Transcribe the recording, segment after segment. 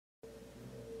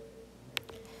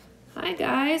Hi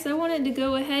guys, I wanted to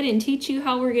go ahead and teach you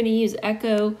how we're going to use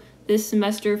Echo this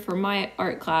semester for my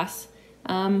art class.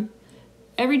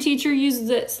 Every teacher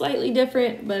uses it slightly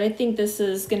different, but I think this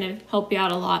is going to help you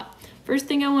out a lot. First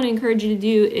thing I want to encourage you to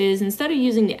do is, instead of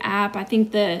using the app, I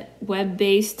think the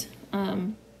web-based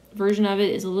version of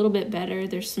it is a little bit better.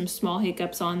 There's some small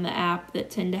hiccups on the app that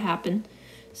tend to happen.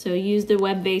 So use the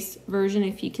web-based version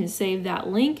if you can save that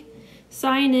link.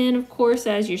 Sign in, of course,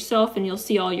 as yourself, and you'll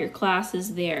see all your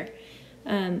classes there.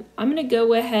 I'm going to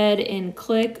go ahead and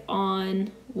click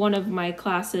on one of my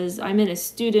classes. I'm in a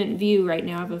student view right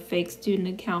now. I have a fake student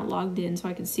account logged in so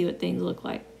I can see what things look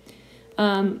like.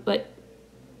 But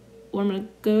what I'm going to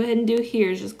go ahead and do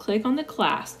here is just click on the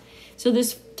class. So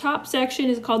this top section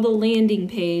is called the landing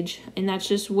page, and that's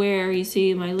just where you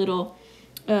see my little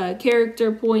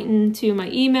character pointing to my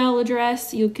email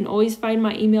address. You can always find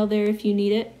my email there if you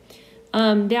need it.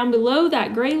 Down below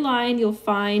that gray line, you'll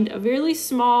find a really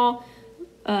small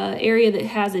area that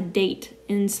has a date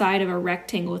inside of a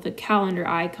rectangle with a calendar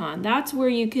icon. That's where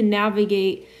you can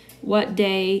navigate what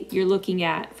day you're looking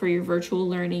at for your virtual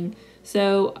learning.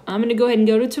 So I'm going to go ahead and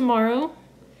go to tomorrow,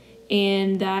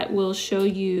 and that will show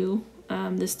you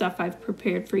the stuff I've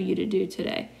prepared for you to do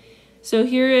today. So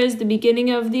here is the beginning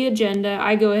of the agenda.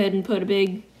 I go ahead and put a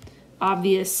big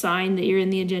obvious sign that you're in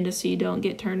the agenda so you don't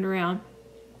get turned around.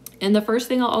 And the first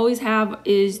thing I'll always have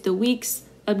is the week's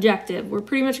objective. We're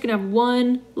pretty much going to have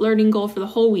one learning goal for the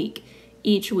whole week,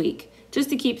 each week, just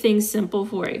to keep things simple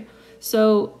for you.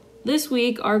 So this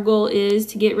week, our goal is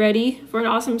to get ready for an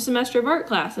awesome semester of art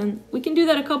class. And we can do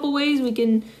that a couple ways. We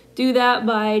can do that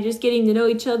by just getting to know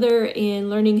each other and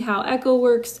learning how Echo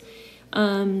works.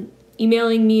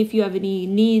 Emailing me if you have any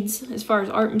needs as far as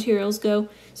art materials go.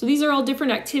 So these are all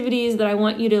different activities that I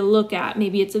want you to look at.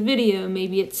 Maybe it's a video,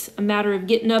 maybe it's a matter of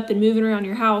getting up and moving around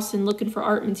your house and looking for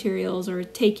art materials, or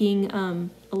taking a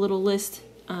little list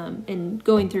and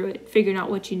going through it, figuring out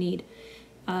what you need.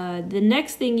 The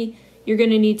next thing you're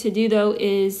going to need to do, though,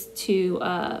 is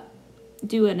to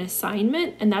do an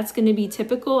assignment, and that's going to be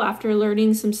typical. After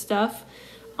learning some stuff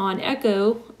on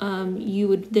Echo, you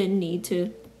would then need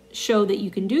to show that you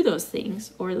can do those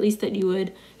things, or at least that you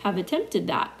would have attempted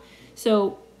that.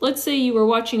 So let's say you were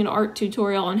watching an art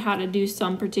tutorial on how to do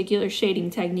some particular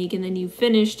shading technique, and then you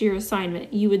finished your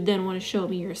assignment. You would then want to show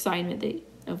me your assignment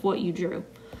of what you drew.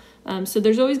 So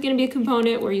there's always going to be a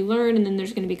component where you learn, and then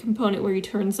there's going to be a component where you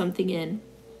turn something in.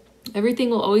 Everything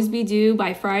will always be due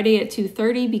by Friday at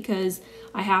 2:30 because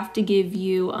I have to give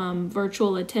you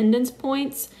virtual attendance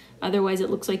points. Otherwise, it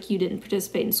looks like you didn't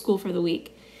participate in school for the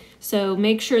week. So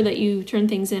make sure that you turn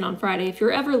things in on Friday. If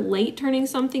you're ever late turning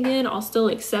something in, I'll still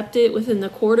accept it within the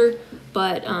quarter,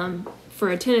 but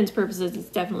for attendance purposes, it's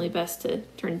definitely best to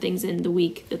turn things in the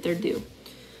week that they're due.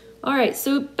 All right,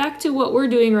 so back to what we're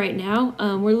doing right now.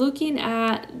 We're looking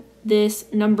at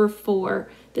this number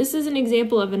 4. This is an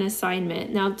example of an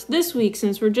assignment. Now, this week,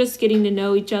 since we're just getting to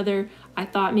know each other, I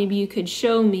thought maybe you could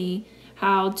show me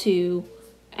how to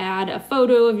add a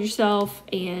photo of yourself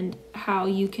and how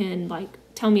you can, like,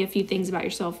 tell me a few things about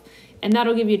yourself, and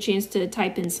that'll give you a chance to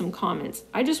type in some comments.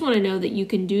 I just want to know that you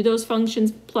can do those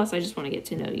functions, plus I just want to get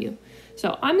to know you.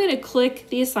 So I'm going to click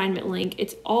the assignment link.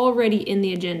 It's already in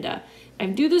the agenda. I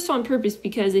do this on purpose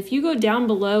because if you go down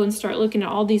below and start looking at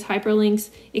all these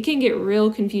hyperlinks, it can get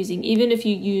real confusing, even if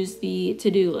you use the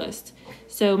to-do list.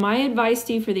 So my advice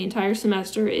to you for the entire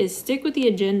semester is stick with the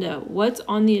agenda. What's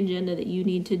on the agenda that you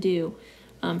need to do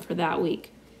for that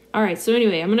week? All right, so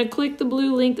anyway, I'm going to click the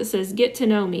blue link that says Get to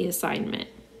Know Me assignment.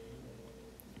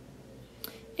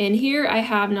 And here I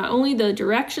have not only the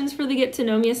directions for the Get to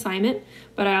Know Me assignment,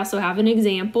 but I also have an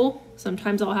example.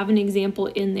 Sometimes I'll have an example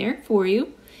in there for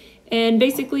you. And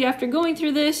basically, after going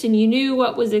through this and you knew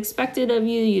what was expected of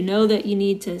you, you know that you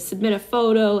need to submit a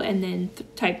photo and then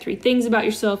type 3 things about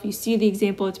yourself. You see the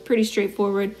example, it's pretty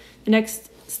straightforward. The next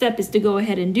step is to go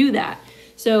ahead and do that.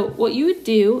 So what you would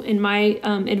do, in my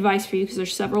advice for you, because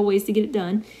there's several ways to get it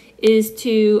done, is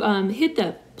to hit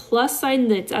the plus sign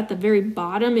that's at the very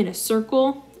bottom in a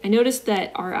circle. I noticed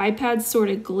that our iPads sort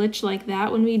of glitch like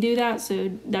that when we do that, so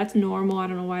that's normal. I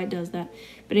don't know why it does that.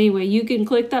 But anyway, you can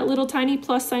click that little tiny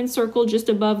plus sign circle just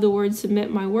above the word Submit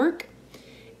My Work,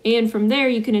 and from there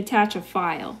you can attach a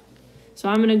file. So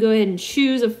I'm going to go ahead and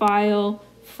choose a file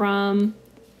from,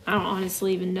 I don't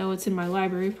honestly even know what's in my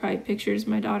library. Probably pictures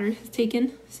my daughter has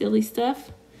taken. Silly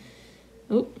stuff.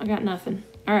 Oh, I got nothing.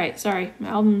 All right, sorry. My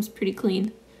album's pretty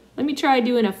clean. Let me try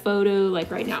doing a photo like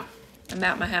right now. I'm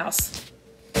at my house.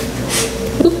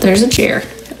 Oop, there's a chair.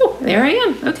 Oh, there I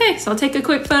am. Okay, so I'll take a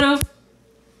quick photo.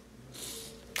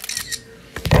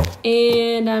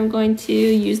 And I'm going to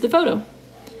use the photo.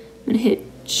 I'm going to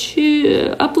hit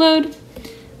upload,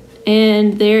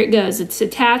 and there it goes. It's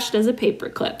attached as a paper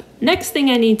clip. Next thing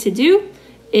I need to do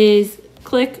is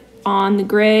click on the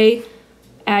gray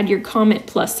add your comment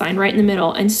plus sign right in the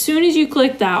middle. And as soon as you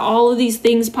click that, all of these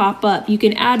things pop up. You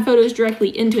can add photos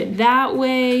directly into it that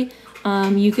way.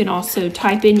 You can also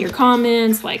type in your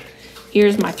comments, like,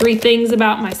 here's my 3 things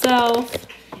about myself.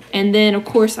 And then of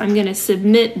course I'm gonna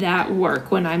submit that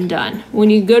work when I'm done. When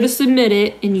you go to submit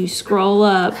it and you scroll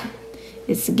up,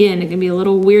 it's again, it can be a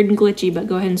little weird and glitchy, but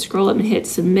go ahead and scroll up and hit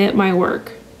submit my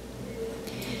work.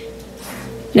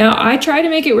 Now I try to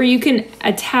make it where you can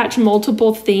attach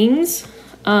multiple things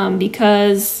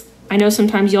because I know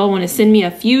sometimes y'all want to send me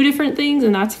a few different things,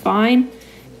 and that's fine.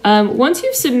 Once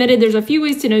you've submitted, there's a few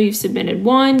ways to know you've submitted.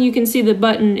 One, you can see the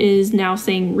button is now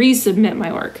saying resubmit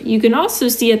my work. You can also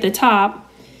see at the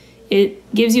top,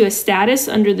 it gives you a status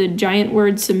under the giant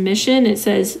word submission. It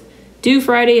says due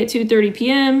Friday at 2:30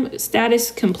 p.m.,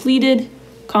 status completed,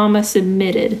 comma,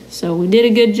 submitted. So we did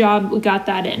a good job, we got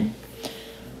that in.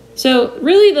 So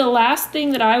really the last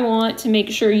thing that I want to make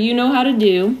sure you know how to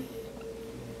do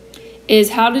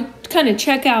is how to kind of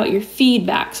check out your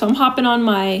feedback. So I'm hopping on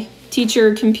my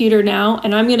teacher computer now,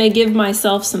 and I'm gonna give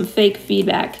myself some fake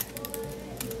feedback.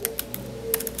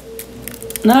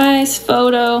 Nice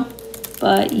photo,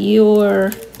 but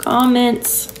your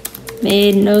comments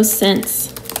made no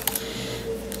sense.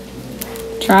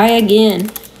 Try again.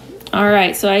 All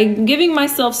right, so I'm giving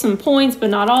myself some points, but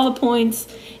not all the points,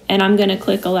 and I'm gonna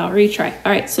click allow retry.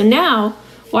 All right, so now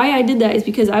why I did that is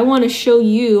because I wanna show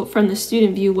you from the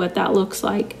student view what that looks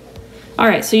like. All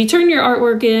right, so you turn your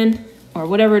artwork in, or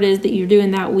whatever it is that you're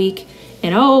doing that week,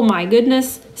 and oh my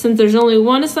goodness, since there's only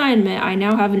one assignment, I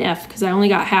now have an F because I only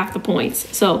got half the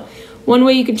points. So one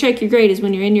way you can check your grade is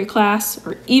when you're in your class,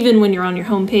 or even when you're on your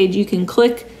home page, you can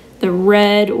click the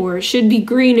red, or it should be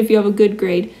green if you have a good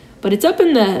grade, but it's up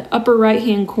in the upper right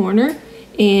hand corner,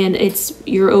 and it's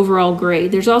your overall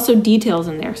grade. There's also details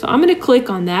in there. So I'm gonna click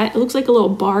on that. It looks like a little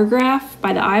bar graph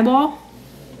by the eyeball.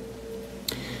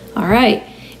 All right,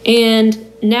 and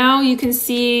now you can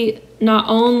see not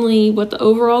only what the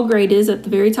overall grade is at the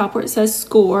very top where it says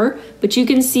score, but you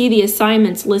can see the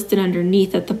assignments listed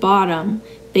underneath at the bottom.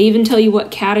 They even tell you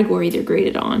what category they're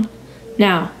graded on.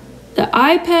 Now, the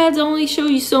iPads only show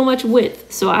you so much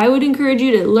width, so I would encourage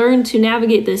you to learn to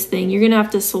navigate this thing. You're gonna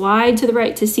have to slide to the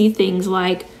right to see things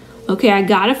like, okay, I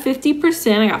got a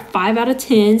 50%, I got 5 out of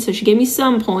 10, so she gave me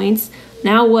some points.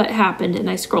 Now what happened?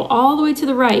 And I scroll all the way to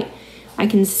the right. I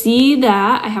can see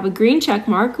that I have a green check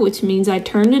mark, which means I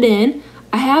turned it in.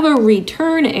 I have a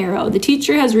return arrow. The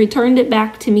teacher has returned it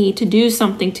back to me to do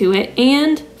something to it.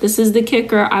 And this is the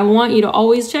kicker. I want you to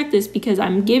always check this because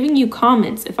I'm giving you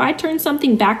comments. If I turn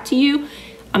something back to you,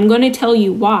 I'm going to tell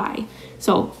you why.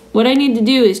 So what I need to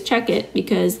do is check it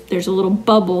because there's a little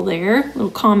bubble there,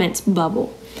 little comments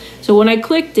bubble. So when I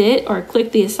clicked it, or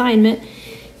clicked the assignment,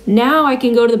 now I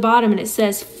can go to the bottom and it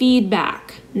says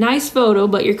feedback. Nice photo,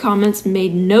 but your comments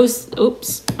made no,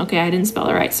 oops, okay, I didn't spell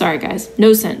it right. Sorry guys,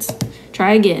 no sense.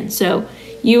 Try again. So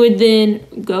you would then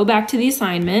go back to the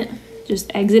assignment, just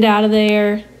exit out of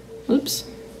there. Oops,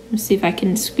 let's see if I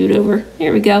can scoot over.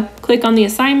 There we go. Click on the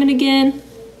assignment again.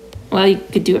 Well, you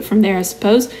could do it from there, I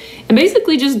suppose. And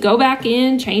basically just go back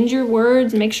in, change your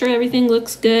words, make sure everything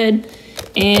looks good.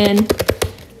 And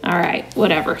all right,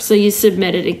 whatever. So you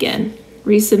submit it again.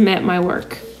 Resubmit my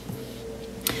work.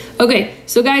 Okay,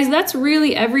 so guys, that's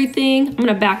really everything. I'm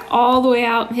gonna back all the way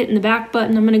out, I'm hitting the back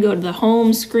button. I'm gonna go to the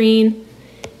home screen.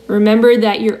 Remember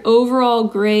that your overall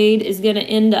grade is gonna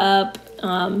end up,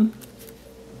 I'm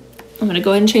gonna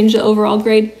go ahead and change the overall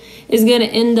grade, is gonna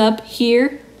end up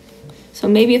here. So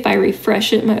maybe if I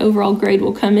refresh it, my overall grade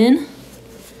will come in.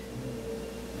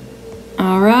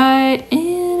 All right,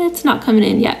 and it's not coming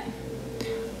in yet.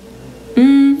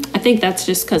 I think that's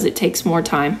just because it takes more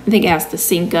time. I think it has to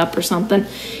sync up or something.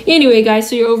 Anyway, guys,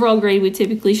 so your overall grade would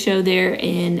typically show there,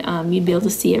 and you'd be able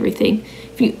to see everything.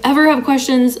 If you ever have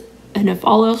questions, and if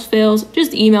all else fails,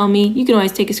 just email me. You can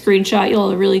always take a screenshot.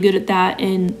 Y'all are really good at that,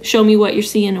 and show me what you're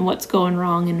seeing and what's going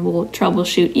wrong, and we'll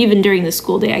troubleshoot. Even during the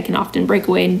school day, I can often break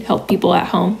away and help people at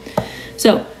home.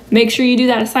 So make sure you do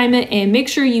that assignment, and make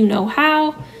sure you know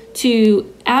how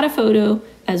to add a photo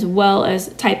as well as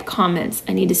type comments.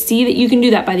 I need to see that you can do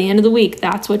that by the end of the week.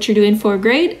 That's what you're doing for a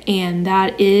grade, and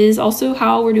that is also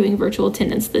how we're doing virtual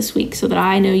attendance this week so that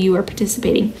I know you are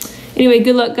participating. Anyway,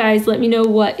 good luck, guys. Let me know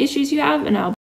what issues you have, and I'll